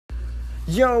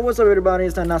Yo, what's up, everybody?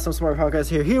 It's that Not So Smart podcast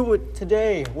here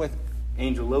with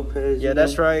Angel Lopez. Yeah,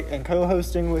 that's right. And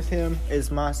co-hosting with him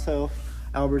is myself,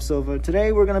 Albert Silva.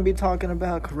 Today, we're going to be talking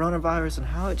about coronavirus and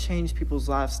how it changed people's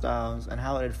lifestyles and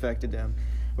how it affected them.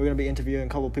 We're going to be interviewing a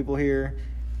couple people here,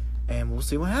 and we'll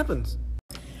see what happens.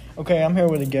 Okay, I'm here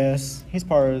with a guest. He's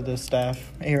part of the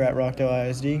staff here at Rockdale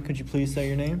ISD. Could you please say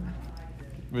your name?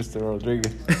 Mr.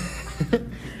 Rodriguez.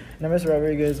 Now, Mr.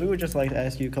 Rodriguez, we would just like to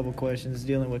ask you a couple questions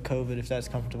dealing with COVID, if that's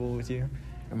comfortable with you.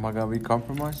 Am I going to be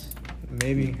compromised?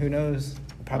 Maybe. Who knows?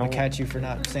 We'll probably catch you for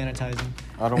not sanitizing.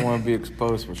 I don't want to be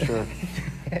exposed for sure.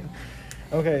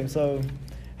 Okay, so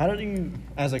how do you,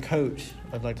 as a coach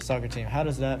of the soccer team, how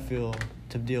does that feel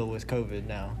to deal with COVID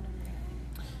now?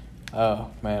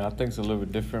 Man, I think it's a little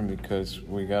bit different because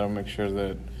we got to make sure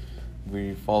that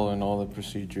we following all the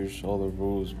procedures, all the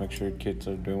rules, make sure kids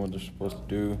are doing what they're supposed to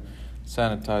do,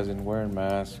 sanitizing, wearing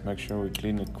masks, make sure we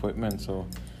clean equipment so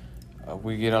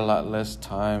we get a lot less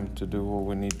time to do what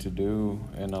we need to do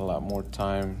and a lot more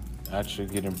time actually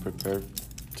getting prepared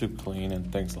to clean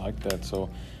and things like that.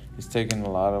 So it's taking a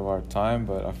lot of our time,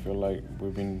 but I feel like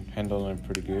we've been handling it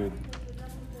pretty good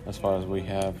as far as we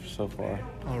have so far.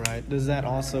 All right. Does that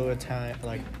also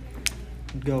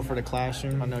go for the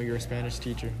classroom? I know you're a Spanish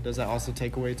teacher. Does that also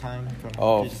take away time from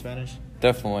teaching Spanish?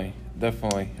 Definitely.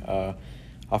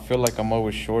 I feel like I'm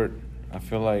always short. I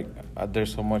feel like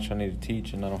there's so much I need to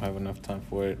teach and I don't have enough time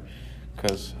for it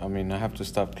because, I have to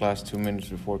stop class 2 minutes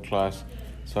before class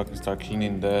so I can start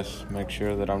cleaning desks, make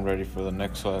sure that I'm ready for the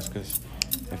next class because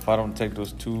if I don't take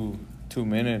those two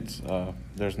minutes,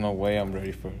 there's no way I'm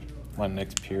ready for my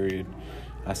next period.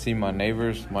 I see my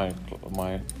neighbors,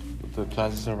 the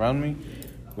classes around me.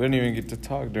 We don't even get to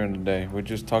talk during the day. We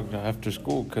just talk after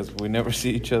school because we never see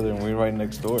each other and we're right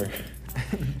next door.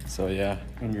 So yeah.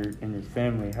 And your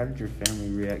family, how did your family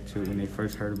react to it when they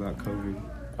first heard about COVID?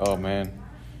 Oh man,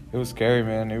 it was scary,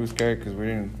 man. It was scary because we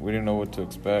didn't know what to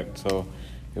expect. So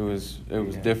it was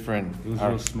different. It was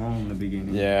real small in the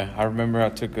beginning. Yeah, I remember I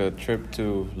took a trip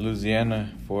to Louisiana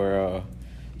for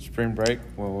spring break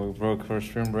when we broke for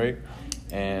spring break,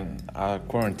 and I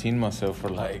quarantined myself for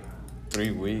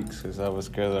 3 weeks because I was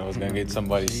scared that I was gonna get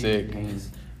somebody sick.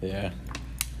 Yeah.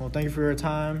 Well, thank you for your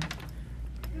time.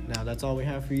 Now, that's all we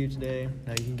have for you today.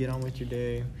 Now you can get on with your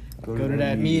day. Go to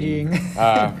that meeting.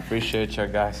 Appreciate you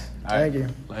guys. Thank you.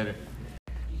 Later.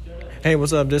 Hey,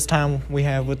 what's up? This time we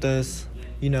have with us,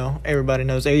 everybody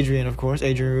knows Adrian, of course.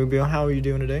 Adrian Rubio. How are you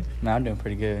doing today? Man, I'm doing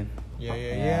pretty good.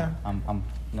 Yeah. I'm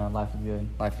life is good.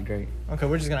 Life is great. Okay,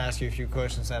 we're just going to ask you a few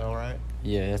questions. Is that all right?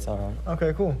 Yeah, that's all right.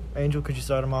 Okay, cool. Angel, could you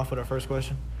start him off with our first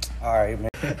question? All right, man.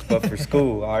 But for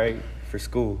school,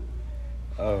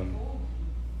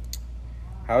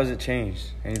 how has it changed?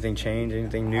 Anything changed?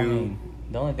 Anything new?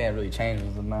 The only thing that really changed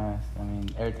was the mask.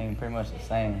 Everything pretty much the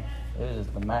same. It was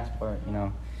just the mask part,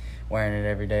 wearing it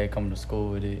every day, coming to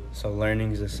school with it. So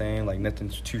learning's the same?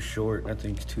 Nothing's too short,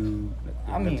 nothing's too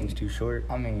short?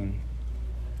 Nothing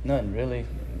really.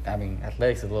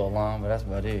 Athletics is a little long, but that's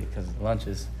about it because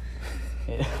lunches,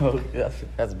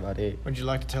 that's about it. Would you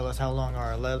like to tell us how long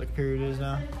our athletic period is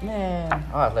now? Man,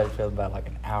 our athletic feels about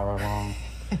an hour long.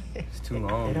 It's too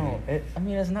long.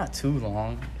 It's not too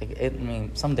long.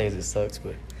 Some days it sucks,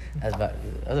 but that's about.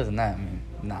 Other than that,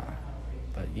 nah.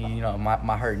 But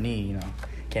my hurt knee,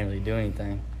 can't really do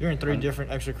anything. You're in 3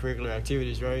 different extracurricular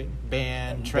activities, right?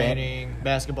 Band, training,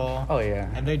 basketball. Oh yeah.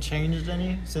 Have they changed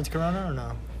any since Corona or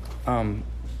no?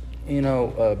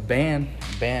 Band.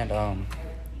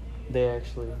 They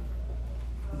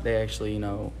actually,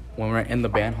 when we're in the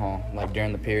band hall,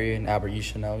 during the period, Albert, you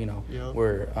should know, Yep.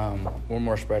 we're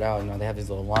more spread out. They have these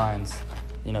little lines.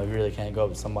 You really can't go up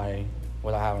to somebody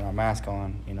without having our mask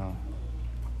on.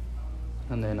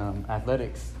 And then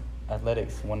athletics,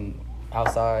 when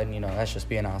outside, that's just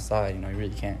being outside. You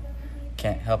really can't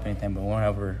help anything. But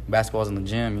whenever basketball's in the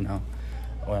gym,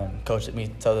 when coach at me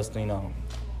tells us, we don't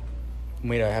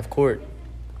have court,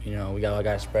 we got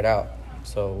to spread out,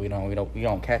 so we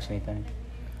don't catch anything.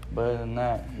 But other than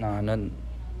that,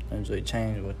 nothing's really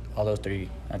changed with all those 3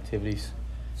 activities.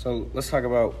 So let's talk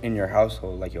about in your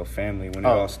household, your family, when it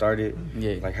all started.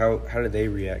 Yeah. How did they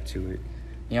react to it?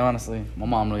 Honestly, my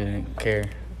mom really didn't care.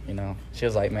 She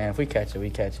was like, man, if we catch it, we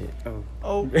catch it.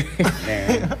 Oh.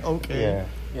 Man. Okay.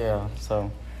 Yeah. So,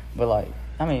 but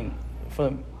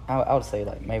I would say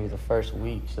maybe the first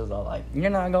week, she was all like, you're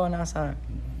not going outside.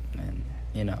 And,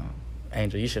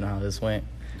 Angel, you should know how this went.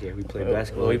 Yeah, we played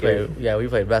basketball. We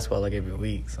played basketball every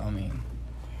week. So I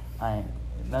ain't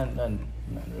nothing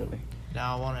really.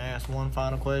 Now I want to ask one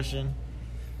final question.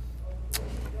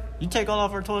 You take all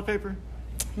off our toilet paper?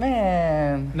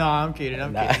 Man. No, I'm kidding.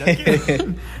 I'm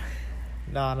kidding.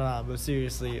 Nah. But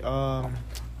seriously,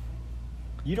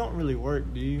 you don't really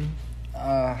work, do you? Do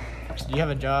you have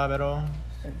a job at all?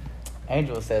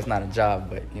 Angel says not a job,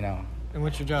 but you know. And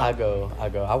what's your job? I go.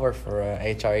 I work for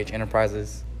HRH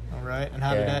Enterprises. All right. And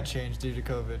how did that change due to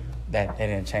COVID? That it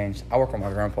didn't change. I work with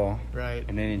my grandpa. Right.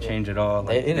 And they didn't change at all.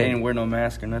 Like, they didn't wear no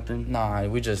mask or nothing. Nah,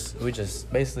 we just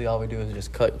basically all we do is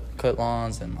just cut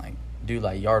lawns and like do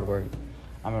like yard work.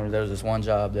 I remember there was this one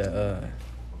job that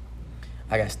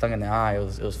I got stung in the eye.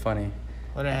 It was funny.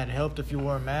 Would it had helped if you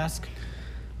wore a mask?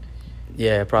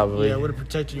 Yeah, probably. Yeah, it would have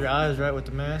protected your eyes, right, with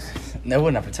the mask? It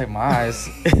wouldn't have protect my eyes.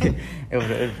 it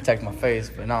would protect my face.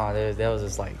 But nah, there was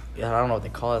this like, I don't know what they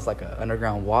call it. It's like an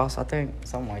underground wasp, I think,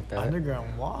 something like that.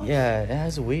 Underground wasp? Yeah,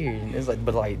 that's weird. It's like,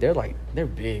 but they're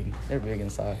big. They're big in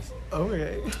size.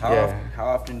 Okay. How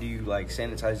often do you like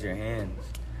sanitize your hands?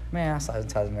 Man, I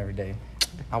sanitize them every day.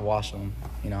 I wash them.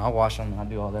 You know, I wash them and I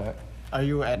do all that. Are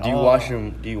you at Do you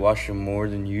wash them more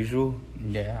than usual?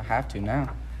 Yeah, I have to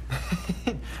now.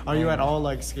 Are you at all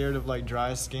like scared of like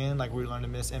dry skin, like we learned to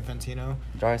Miss Infantino?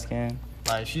 Dry skin?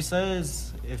 Like she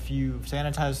says, if you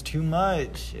sanitize too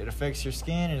much, it affects your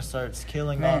skin and it starts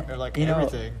killing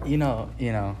everything. You know.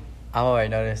 I always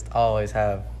noticed. I always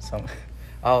have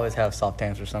soft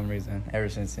hands for some reason. Ever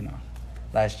since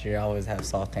last year, I always have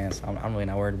soft hands. So I'm really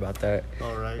not worried about that.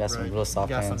 All right. Got some real soft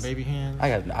hands. You got some baby hands.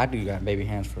 I do got baby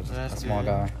hands for a small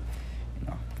guy. You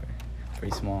know,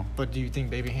 pretty small. But do you think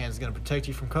baby hands is gonna protect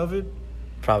you from COVID?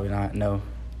 Probably not. No.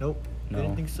 Nope. No.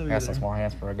 Didn't think so I either. got some small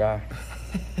hands for a guy.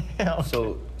 Okay.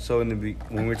 So when we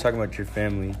were talking about your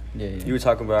family, Yeah. you were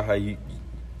talking about how you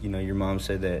your mom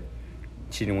said that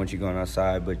she didn't want you going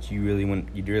outside, but you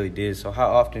really did. So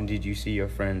how often did you see your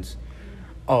friends?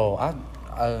 Oh,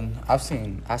 I've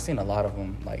seen a lot of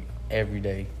them like every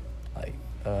day, like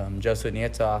Joseph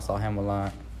Nieto. I saw him a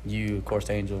lot. You, of course,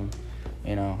 Angel.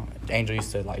 You know, Angel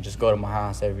used to like just go to my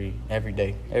house every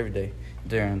day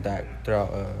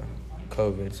throughout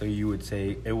COVID. So you would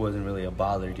say it wasn't really a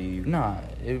bother to you? Nah,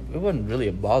 it wasn't really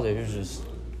a bother.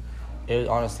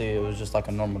 Honestly, it was just like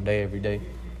a normal day every day.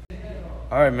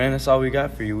 All right, man. That's all we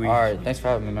got for you. All right, thanks for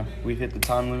having me, man. We hit the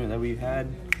time limit that we've had,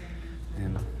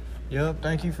 and. Yep,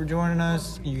 thank you for joining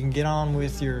us. You can get on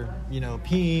with your,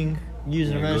 peeing,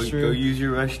 using the restroom. Go use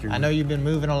your restroom. I know you've been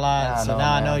moving a lot, Yeah, so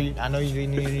now I know you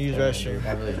need to use restroom.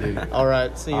 I really do. All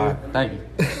right, see you. All right, thank you.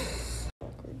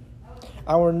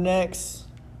 Our next.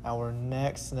 I'm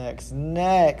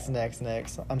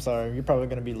sorry, you're probably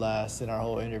gonna be last in our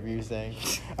whole interview thing.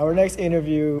 Our next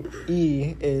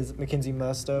interviewee is Mackenzie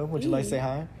Musto. Would you like to say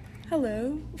hi?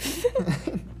 Hello.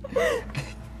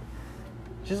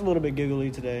 She's a little bit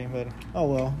giggly today, but oh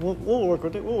well. We'll work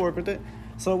with it.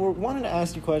 So we're wanting to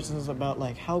ask you questions about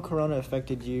like how Corona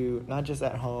affected you, not just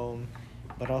at home,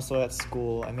 but also at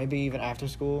school and maybe even after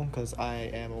school, because I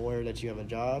am aware that you have a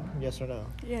job. Yes or no?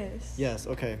 Yes. Yes.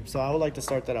 Okay. So I would like to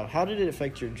start that out. How did it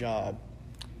affect your job?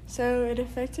 So it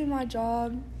affected my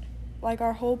job. Like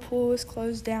our whole pool was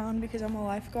closed down because I'm a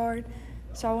lifeguard.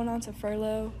 So I went on to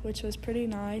furlough, which was pretty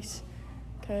nice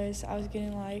because I was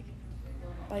getting like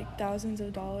thousands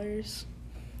of dollars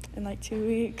in like 2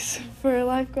 weeks for a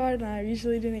lifeguard, and I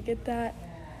usually didn't get that.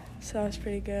 So that was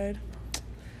pretty good.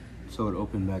 So it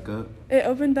opened back up? It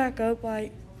opened back up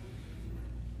like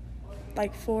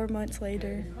 4 months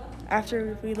later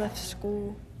after we left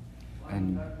school.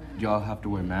 And y'all have to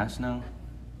wear masks now?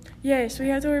 Yes, we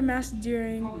have to wear masks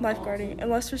during lifeguarding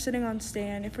unless we're sitting on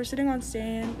stand. If we're sitting on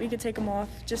stand, we could take them off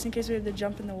just in case we have to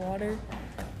jump in the water.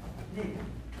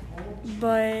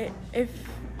 But if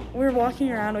we're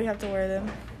walking around, we have to wear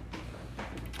them.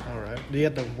 All right. Do you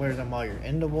have to wear them while you're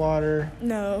in the water?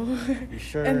 No. You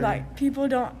sure? And people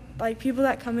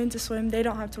that come in to swim, they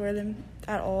don't have to wear them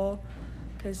at all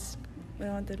because we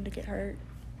don't want them to get hurt.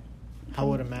 How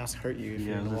would a mask hurt you if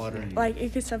you're in the water? Like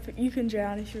you can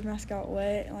drown if your mask got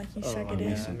wet and like you suck it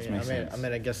in.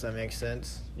 I guess that makes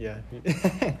sense. Yeah.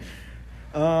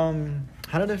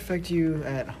 How did it affect you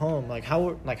at home?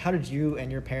 How did you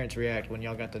and your parents react when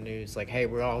y'all got the news? Like, hey,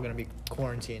 we're all gonna be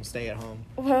quarantined, stay at home.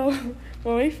 Well,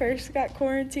 when we first got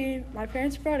quarantined, my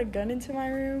parents brought a gun into my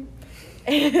room,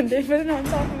 and they put it on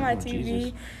top of my TV,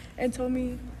 Jesus. and told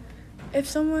me if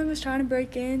someone was trying to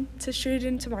break in, to shoot it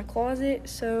into my closet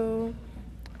so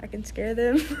I can scare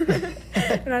them.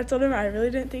 And I told them I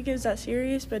really didn't think it was that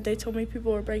serious, but they told me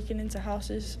people were breaking into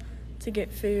houses to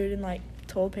get food and like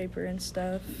toilet paper and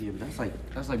stuff. Yeah, but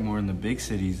that's like more in the big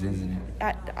cities, isn't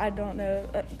it? I don't know,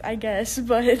 I guess,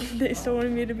 but they still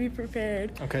wanted me to be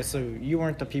prepared. Okay, so you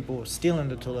weren't the people stealing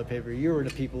the toilet paper. You were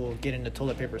the people getting the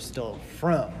toilet paper stolen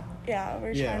from. Yeah,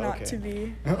 we're trying not to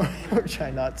be. We're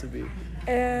trying not to be.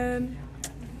 And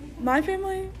My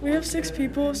family, we have 6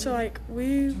 people, so like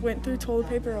we went through toilet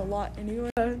paper a lot anyway.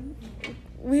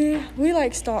 We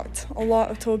like stocked a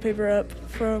lot of toilet paper up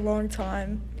for a long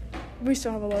time. We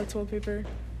still have a lot of toilet paper.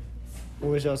 What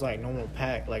was y'all's like normal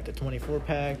pack, like the 24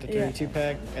 pack, the 32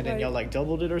 pack, and then Like- y'all like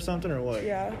doubled it or something, or what?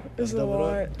 Yeah, it was a Doubled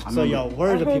lot. up? So y'all were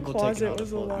Our the whole people taking closet out the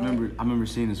was a toilet. lot. I remember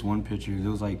seeing this one picture. It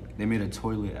was like they made a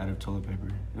toilet out of toilet paper.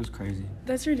 It was crazy.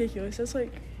 That's ridiculous. That's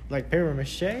like Like paper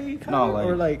mache, kind No, of? like,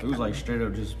 Or like it was like straight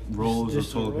up just rolls Just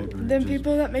of toilet roll- paper. them just-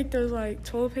 people that make those like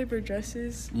toilet paper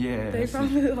dresses. Yeah, They that's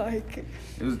probably it. like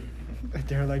It was.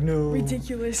 they're like, no,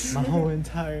 ridiculous. my whole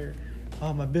entire,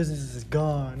 my business is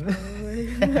gone.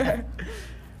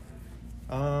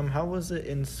 How was it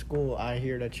in school? I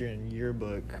hear that you're in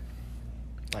yearbook.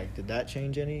 Like, did that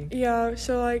change any? Yeah,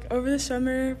 so like over the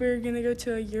summer we were gonna go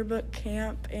to a yearbook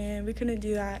camp and we couldn't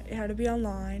do that. It had to be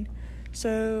online.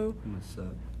 So What's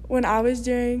up? when I was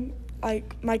doing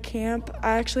like my camp,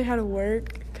 I actually had to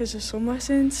work because of swim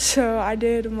lessons. So I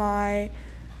did my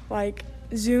like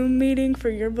Zoom meeting for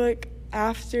yearbook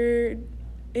after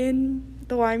in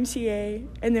the YMCA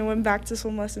and then went back to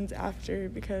swim lessons after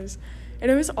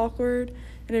and it was awkward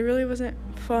and it really wasn't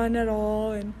fun at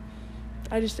all and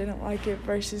I just didn't like it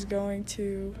versus going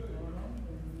to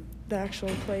the actual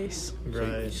place.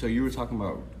 Right. So you were talking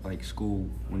about like school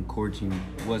when quarantine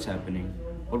was happening.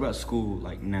 What about school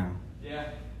like now?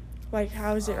 Like,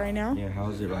 how is it right now? Yeah, how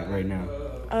is it like right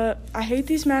now? I hate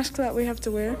these masks that we have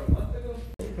to wear.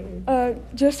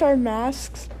 Just our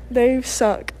masks, they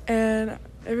suck. And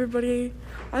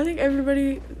I think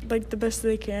everybody, like, the best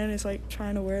they can is, like,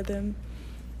 trying to wear them.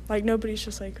 Like, nobody's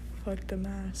just like, fuck the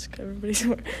mask. Everybody's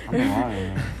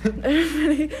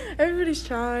everybody's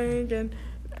trying. And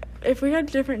if we had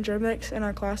different Germex in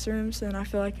our classrooms, then I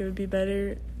feel like it would be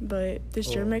better. But this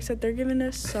Oh. Germex that they're giving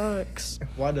us sucks.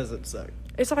 Why does it suck?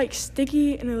 It's like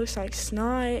sticky and it looks like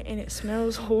snot and it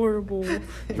smells horrible.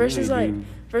 versus really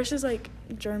like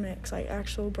Germex, like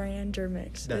actual brand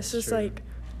Germex. That's This is true. like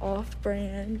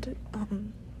off-brand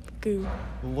goo.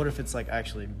 Well, what if it's like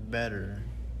actually better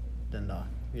than the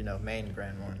main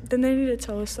brand one? Then they need to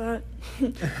tell us that.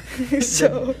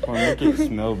 So Or make it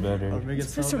smell better. Or make it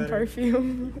let's put smell some better?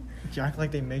 perfume. You act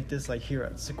like they make this like here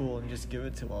at school and just give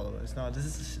it to all of us. No, this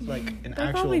is like an They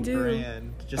actual probably do.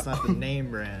 brand, just not the name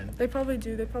brand. They probably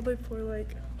do. They probably pour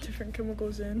like different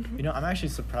chemicals in. I'm actually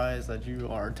surprised that you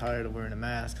are tired of wearing a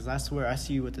mask because I swear I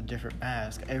see you with a different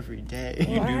mask every day.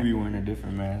 You Well, do be wearing a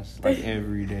different mask like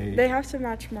every day. They have to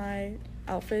match my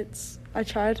outfits. I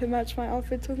try to match my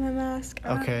outfits with my mask.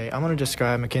 Okay, I'm gonna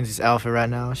describe Mackenzie's outfit right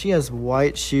now. She has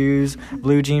white shoes,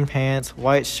 blue jean pants,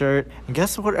 white shirt, and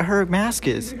guess what her mask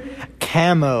is?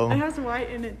 Camo. It has white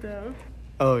in it though.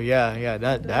 Oh yeah,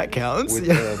 that counts. With,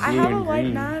 Yeah. I blue have a and white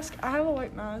green. mask. I have a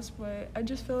white mask, but I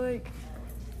just feel like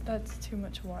that's too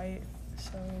much white.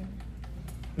 So.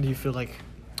 Do you feel like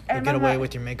you'll And get my away wi-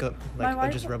 with your makeup, my like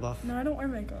wife- just rub off? No, I don't wear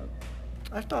makeup.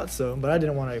 I thought so, but I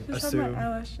didn't want to Just assume. have my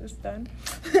eyelashes done.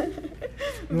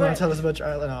 You want to tell us about your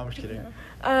eyeliner? No, I'm just kidding.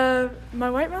 My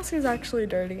white mask is actually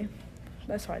dirty.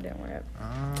 That's why I didn't wear it.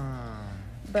 Ah.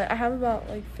 But I have about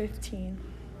like 15.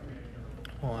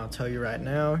 Well, I'll tell you right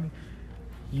now,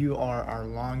 you are our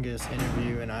longest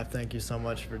interview, and I thank you so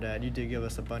much for that. You did give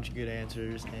us a bunch of good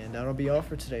answers, and that'll be all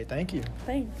for today. Thank you.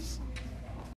 Thanks.